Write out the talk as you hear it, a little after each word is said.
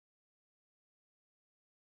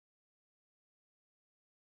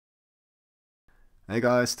Hey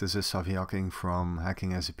guys, this is Savi Hacking from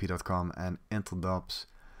hackingsap.com and Intel,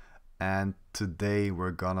 and today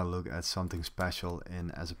we're gonna look at something special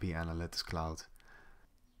in SAP Analytics Cloud.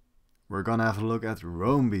 We're gonna have a look at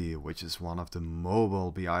Roambi, which is one of the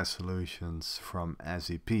mobile BI solutions from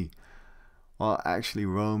SAP. Well, actually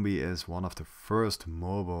Roambi is one of the first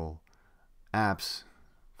mobile apps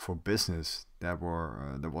for business that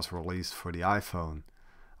was released for the iPhone,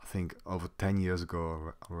 I think over 10 years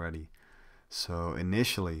ago already. So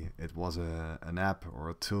initially it was an app or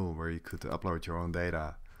a tool where you could upload your own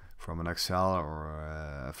data from an Excel or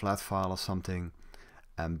a flat file or something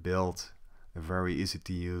and build a very easy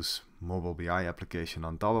to use mobile BI application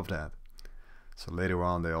on top of that. So later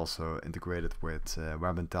on they also integrated with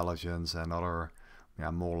web intelligence and other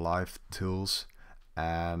more live tools,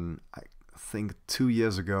 and I think 2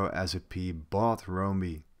 years ago SAP bought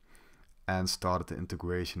Roambi and started the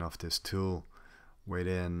integration of this tool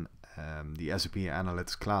within the SAP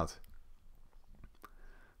Analytics Cloud.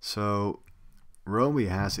 So Roambi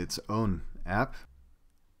has its own app.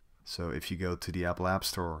 So if you go to the Apple App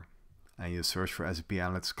Store and you search for SAP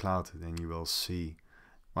Analytics Cloud, then you will see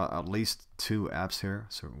at least 2 apps here.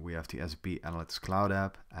 So we have the SAP Analytics Cloud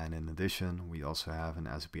app, and in addition we also have an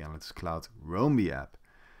SAP Analytics Cloud Roambi app.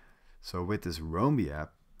 So with this Roambi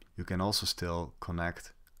app you can also still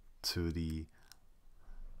connect to the,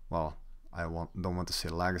 don't want to say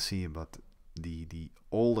legacy, but the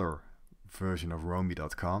older version of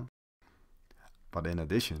Roambi.com. But in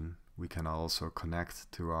addition, we can also connect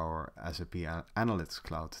to our SAP Analytics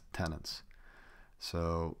Cloud tenants.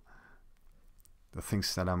 So the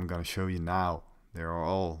things that I'm going to show you now, they are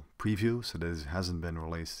all preview, so this hasn't been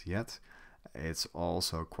released yet. It's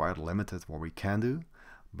also quite limited what we can do,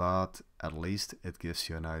 but at least it gives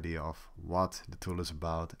you an idea of what the tool is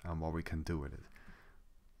about and what we can do with it.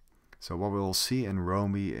 So what we will see in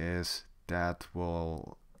Roambi is that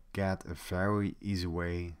we'll get a very easy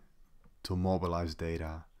way to mobilize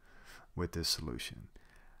data with this solution.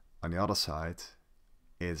 On the other side,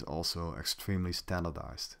 it's also extremely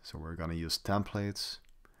standardized. So we're going to use templates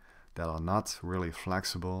that are not really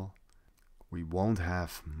flexible. We won't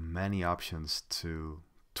have many options to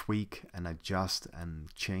tweak and adjust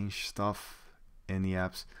and change stuff in the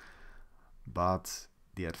apps, but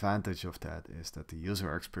the advantage of that is that the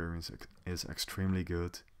user experience is extremely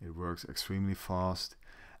good, it works extremely fast,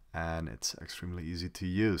 and it's extremely easy to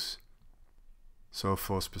use. So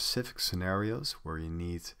for specific scenarios where you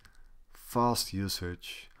need fast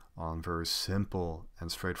usage on very simple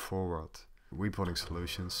and straightforward reporting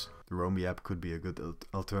solutions, the Roambi app could be a good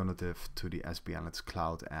alternative to the SAP Analytics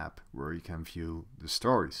Cloud app where you can view the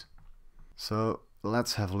stories. So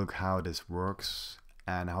let's have a look how this works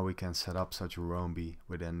and how we can set up such a Roambi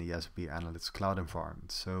within the SAP Analytics Cloud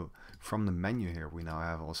environment. So from the menu here we now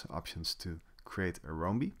have also options to create a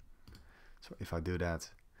Roambi. So if I do that,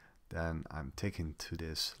 then I'm taken to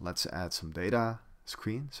this let's add some data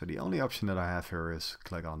screen. So the only option that I have here is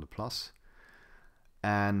click on the plus,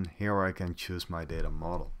 and here I can choose my data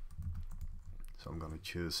model. So I'm going to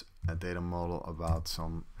choose a data model about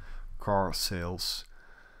some car sales.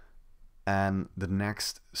 And the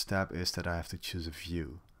next step is that I have to choose a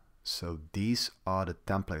view. So these are the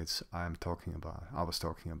templates I was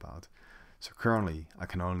talking about. So currently I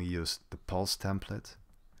can only use the Pulse template,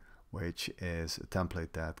 which is a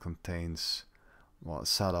template that contains a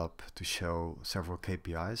setup to show several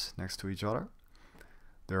KPIs next to each other.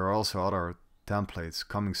 There are also other templates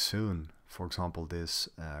coming soon. For example, this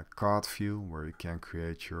card view where you can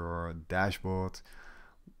create your dashboard.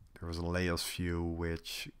 There is a layers view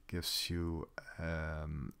which gives you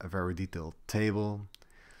a very detailed table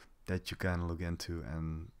that you can look into,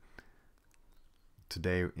 and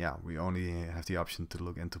today we only have the option to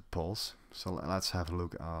look into Pulse. So let's have a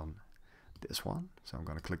look on this one. So I'm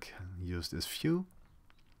going to click use this view.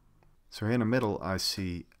 So here in the middle I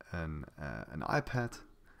see an iPad.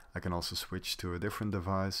 I can also switch to a different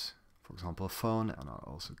device, for example a phone, and I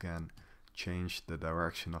also can change the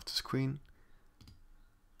direction of the screen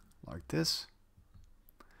like this.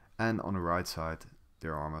 And on the right side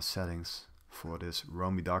there are my settings for this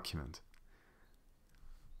Roambi document.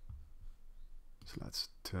 So let's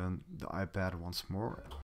turn the iPad once more.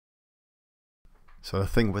 So the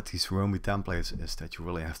thing with these Roambi templates is that you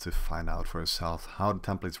really have to find out for yourself how the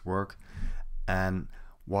templates work and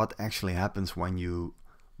what actually happens when you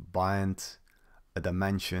bind a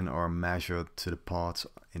dimension or a measure to the parts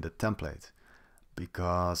in the template,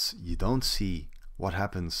 because you don't see what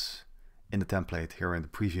happens in the template here in the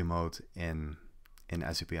preview mode in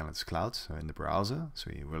SAP Analytics Cloud, so in the browser.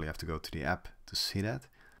 So you really have to go to the app to see that.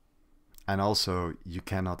 And also you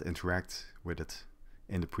cannot interact with it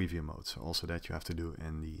in the preview mode. So also that you have to do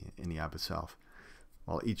in the app itself.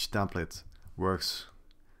 Well, each template works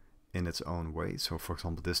in its own way. So for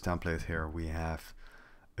example, this template here, we have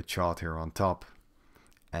a chart here on top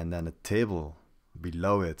and then a table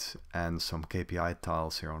below it and some KPI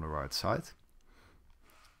tiles here on the right side.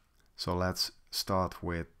 So let's start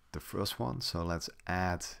with the first one. So let's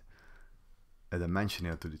add a dimension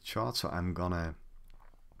here to the chart. So I'm gonna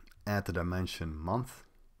add the dimension month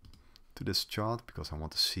to this chart because I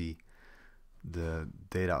want to see the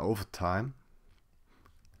data over time.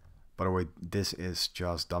 By the way, this is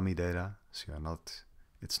just dummy data, so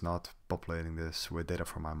it's not populating this with data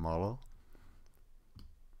from my model.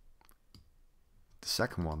 The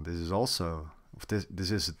second one, this is also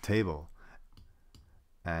this is a table,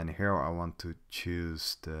 and here I want to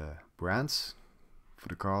choose the brands for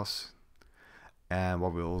the cars. And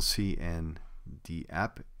what we will see in the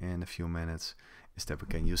app in a few minutes is that we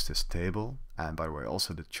can use this table, and by the way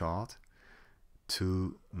also the chart,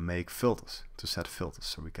 to make filters, to set filters.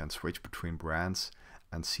 So we can switch between brands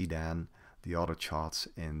and see then the other charts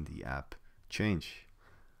in the app change.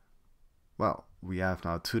 Well, we have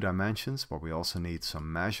now 2 dimensions, but we also need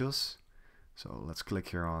some measures. So let's click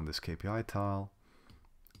here on this KPI tile,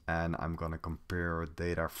 and I'm gonna compare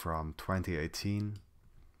data from 2018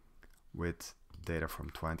 with data from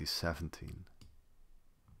 2017.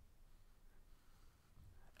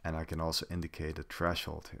 And I can also indicate a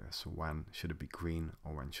threshold here. So when should it be green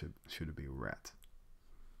or when should it be red?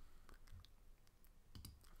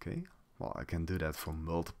 Okay, well, I can do that for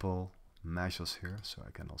multiple measures here. So I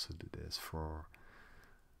can also do this for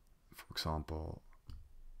example,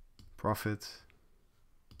 profit.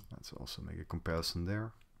 Let's also make a comparison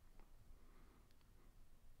there.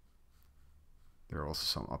 There are also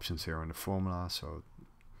some options here in the formula. So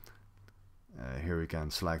here we can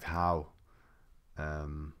select how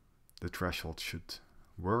the threshold should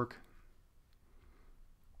work.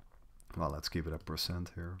 Well, let's keep it at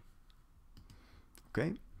 % here.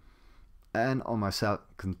 Okay, and on my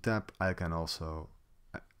second tab I can also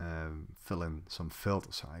fill in some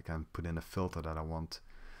filters. So I can put in a filter that I want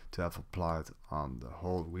to have applied on the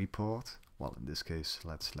whole report. Well, in this case,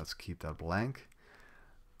 let's keep that blank.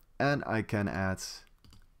 And I can add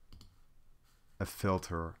a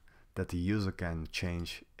filter that the user can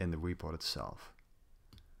change in the report itself.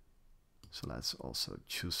 So let's also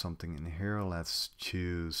choose something in here. Let's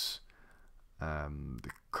choose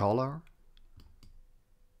the color.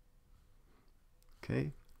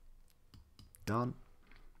 Okay, done.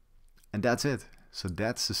 And that's it. So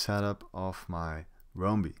that's the setup of my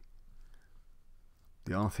Roambi.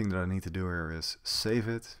 The only thing that I need to do here is save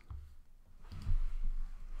it.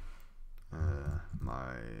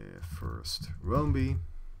 My first Roambi.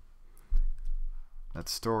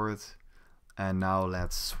 Let's store it. And now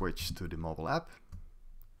let's switch to the mobile app.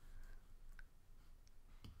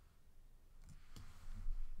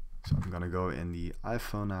 So I'm gonna go in the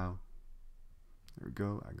iPhone now. There we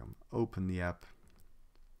go. I'm gonna open the app.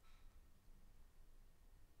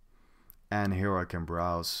 And here I can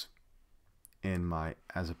browse in my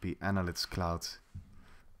SAP Analytics Cloud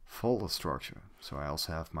folder structure. So I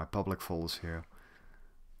also have my public folders here,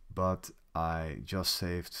 but I just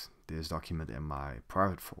saved this document in my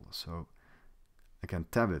private folder. So I can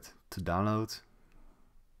tab it to download.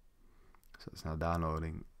 So it's now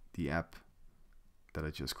downloading the app that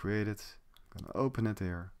I just created. I'm gonna open it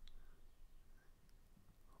here.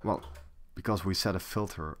 Well, because we set a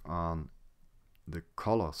filter on the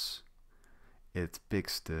colors, it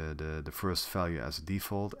picks the first value as a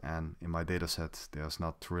default, and in my dataset there's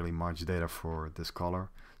not really much data for this color.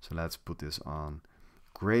 So let's put this on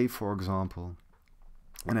gray, for example.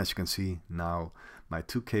 And as you can see, now my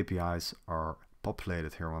 2 KPIs are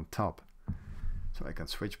populated here on top. So I can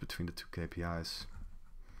switch between the 2 KPIs,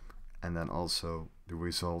 and then also the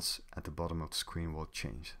results at the bottom of the screen will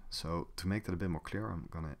change. So to make that a bit more clear, I'm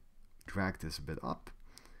gonna drag this a bit up,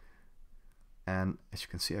 and as you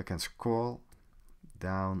can see, I can scroll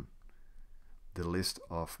down the list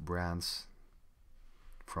of brands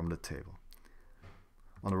from the table.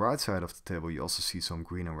 On the right side of the table you also see some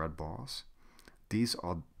green and red bars. These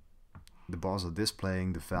are the bars are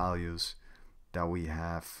displaying the values that we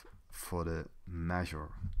have for the measure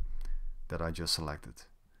that I just selected.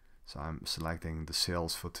 So I'm selecting the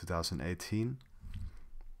sales for 2018,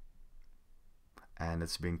 and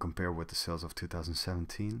it's being compared with the sales of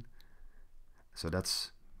 2017. So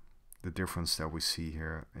that's the difference that we see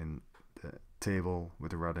here in the table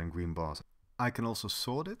with the red and green bars. I can also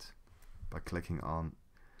sort it by clicking on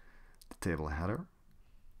the table header.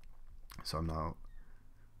 So I'm now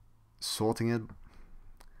sorting it,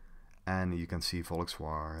 And you can see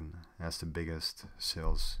Volkswagen has the biggest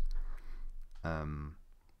sales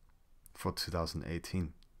for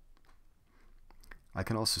 2018. I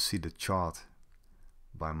can also see the chart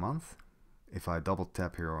by month if I double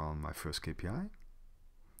tap here on my first KPI.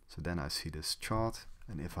 So then I see this chart,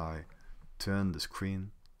 and if I turn the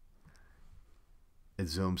screen, it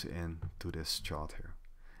zooms in to this chart here.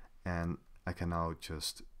 And I can now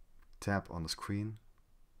just tap on the screen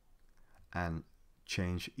and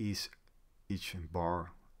change each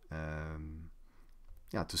bar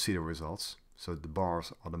to see the results. So the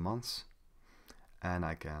bars are the months, and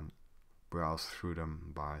I can browse through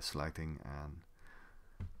them by selecting and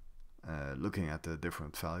looking at the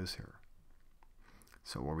different values here.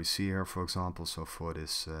 So what we see here, for example, so for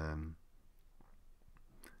this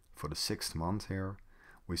for the 6th month here,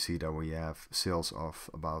 we see that we have sales of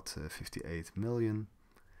about 58 million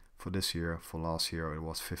for this year. For last year it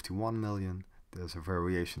was 51 million. There's a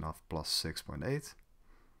variation of plus 6.8,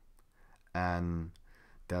 and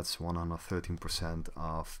that's 113%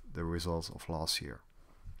 of the results of last year.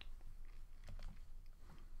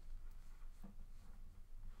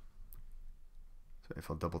 So if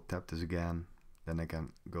I double tap this again, then I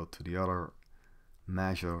can go to the other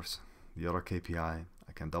measures, the other KPI.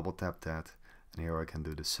 I can double tap that, and here I can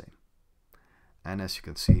do the same. And as you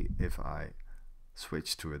can see, if I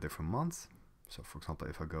switch to a different month, so for example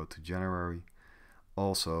if I go to January,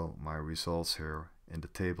 also my results here in the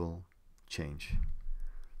table change.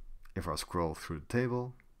 If I scroll through the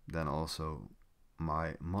table, then also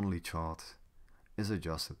my monthly chart is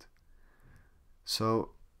adjusted.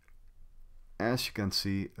 So as you can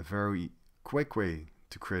see, a very quick way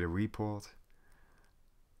to create a report.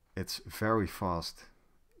 It's very fast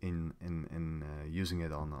in using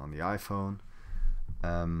it on the iPhone.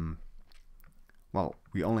 Well,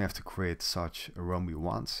 we only have to create such a Roambi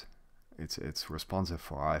once. It's responsive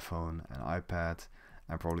for iPhone and iPad,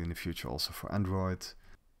 and probably in the future also for Android.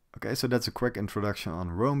 Okay, so that's a quick introduction on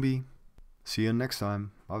Roambi. See you next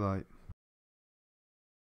time. Bye bye.